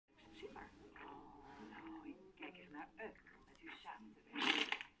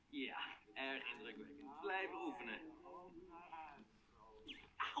Ja, erg indrukwekkend. Blijven oefenen.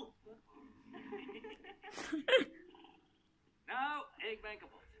 Auw! Nou, ik ben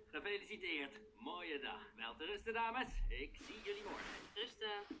kapot. Gefeliciteerd. Mooie dag. Wel te rusten, dames. Ik zie jullie morgen.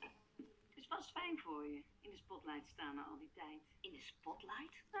 Rusten. Het is vast fijn voor je. In de spotlight staan na al die tijd. In de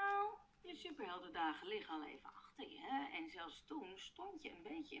spotlight? Nou, je superheldendagen liggen al even achter je. Hè? En zelfs toen stond je een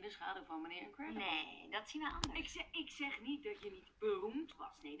beetje in de schaduw van meneer Incredible. Nee, dat zien we anders. Ik zeg niet dat je niet beroemd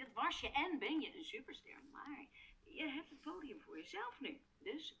was. Nee, dat was je en ben je een superster. Maar je hebt het podium voor jezelf nu.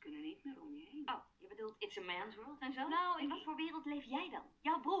 Dus ze kunnen niet meer om je heen. Oh, je bedoelt It's a Man's World en zo? Nou, in wat voor wereld leef jij dan?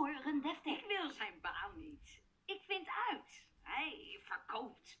 Jouw broer runt deftig. Ik wil zijn baan niet. Ik vind uit. Hij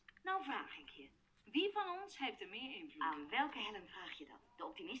verkoopt. Nou vraag ik je. Wie van ons heeft er meer invloed? Aan welke helm vraag je dan? De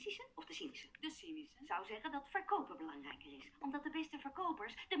optimistische of de cynische? De cynische. Ik zou zeggen dat verkopen belangrijker is. Omdat de beste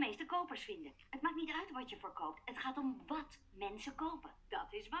verkopers de meeste kopers vinden. Het maakt niet uit wat je verkoopt. Het gaat om wat mensen kopen.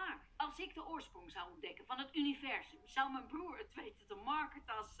 Dat is waar. Als ik de oorsprong zou ontdekken van het universum, zou mijn broer het weten te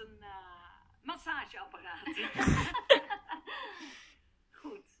marketen als een massageapparaat.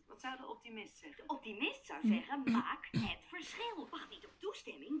 Goed, wat zou de optimist zeggen? De optimist zou zeggen, maak het verschil. Wacht niet op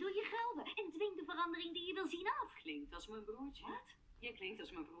toestemming, doe je gelden. En dwing de verandering die je wil zien af. Klinkt als mijn broertje. Wat? Je klinkt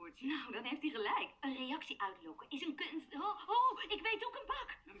als mijn broertje. Nou, dan heeft hij gelijk. Een reactie uitlokken is een kunst. Oh, ik weet ook een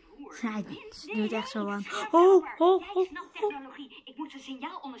pak. Mijn broer. Zij doet echt zo aan. Jij snapt technologie. Ik moet zijn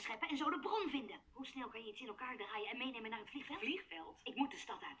signaal onderscheppen en zo de bron vinden. Hoe snel kan je iets in elkaar draaien en meenemen naar het vliegveld? Vliegveld? Ik moet de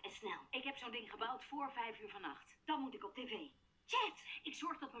stad uit en snel. Ik heb zo'n ding gebouwd voor 5 uur vannacht. Dan moet ik op tv. Chat! Ik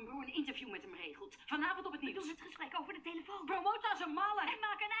zorg dat mijn broer een interview met hem regelt. Vanavond op het We nieuws. doen het gesprek over de telefoon. Promoot als een malle. En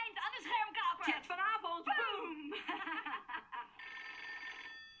maak een eind aan de schermkaper. Chat vanavond. Boom!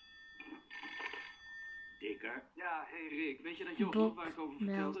 Dikker. Ja, hey Rick, weet je dat Joch Bob nog waar ik over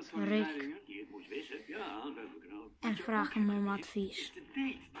vertelde? belt Tony Rick. Leidinger? Die het moest wissen. Ja, leuke knal. En vraagt hem om advies. Is de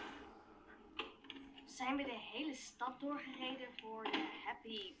date. Zijn we de hele stad doorgereden voor de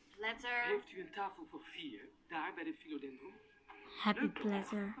Happy Platter? Heeft u een tafel voor 4, daar bij de Philodendron? Happy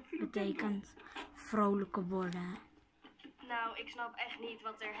platter betekent vrolijke borden. Nou, ik snap echt niet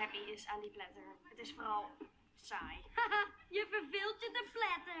wat er happy is aan die platter. Het is vooral saai. Je verveelt je te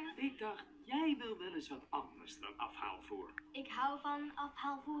platter. Ik dacht, jij wil wel eens wat anders dan afhaalvoer. Ik hou van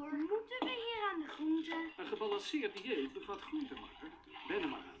afhaalvoer. Moeten we hier aan de groenten? Een gebalanceerd dieet bevat groentemakker. Ben er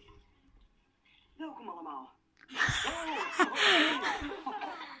maar aan. Welkom allemaal.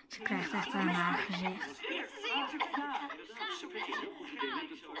 Ze krijgt echt een haar gezicht.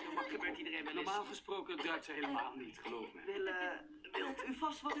 Normaal gesproken druikt ze helemaal niet, geloof me. Wilt u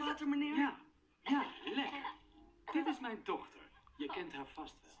vast wat water, meneer? Ja, lekker. Dit is mijn dochter. Je kent haar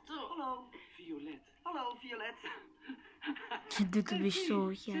vast wel. Hallo. Violet. Hallo, Violet. Ze doet een Zeg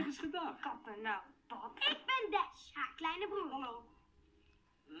pistooltje. eens gedag. Kappen nou, pap. Ik ben Dash, haar kleine broer. Hallo.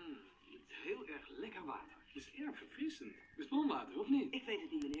 Heel erg lekker water. Het is erg verfrissend. Is bronwater, of niet? Ik weet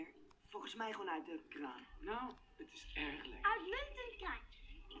het niet, meneer. Volgens mij gewoon uit de kraan. Nou, het is erg lekker. Uitmuntend kraantje.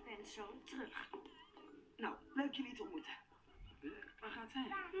 Ik ben zo terug. Nou, leuk jullie te ontmoeten. Waar gaat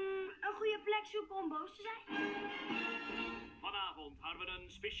zij? Een goede plek zoeken om boos te zijn. Vanavond houden we een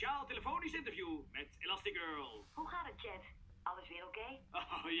speciaal telefonisch interview met Elastic Girl. Hoe gaat het, Chat? Alles weer oké?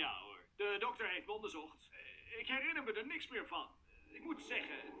 Oh ja hoor. De dokter heeft me onderzocht. Ik herinner me er niks meer van. Ik moet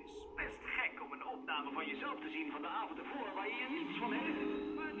zeggen, het is best gek om een opname van jezelf te zien van de avond ervoor waar je je niets van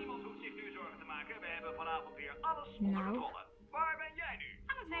herinnert. Maar niemand hoeft zich nu zorgen te maken. We hebben vanavond weer alles onder Nou. controle. Waar ben jij nu?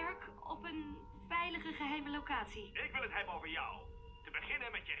 Aan het werk op een veilige geheime locatie. Ik wil het hebben over jou. Te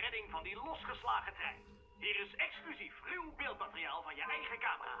beginnen met je redding van die losgeslagen trein. Hier is exclusief ruw beeldmateriaal van je eigen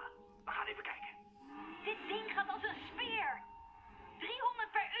camera. We gaan even kijken. Dit ding gaat als een speer.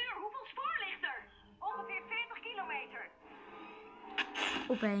 300 per uur. Hoeveel spoor ligt er? Ongeveer 40 kilometer.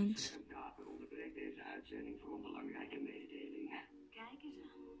 Opeens. Kaper onderbreekt deze uitzending voor een belangrijke mededeling. Kijk eens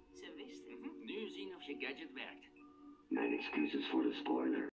aan. Ze wisten. Nu zien of je gadget werkt. Mijn excuses voor de spoiler.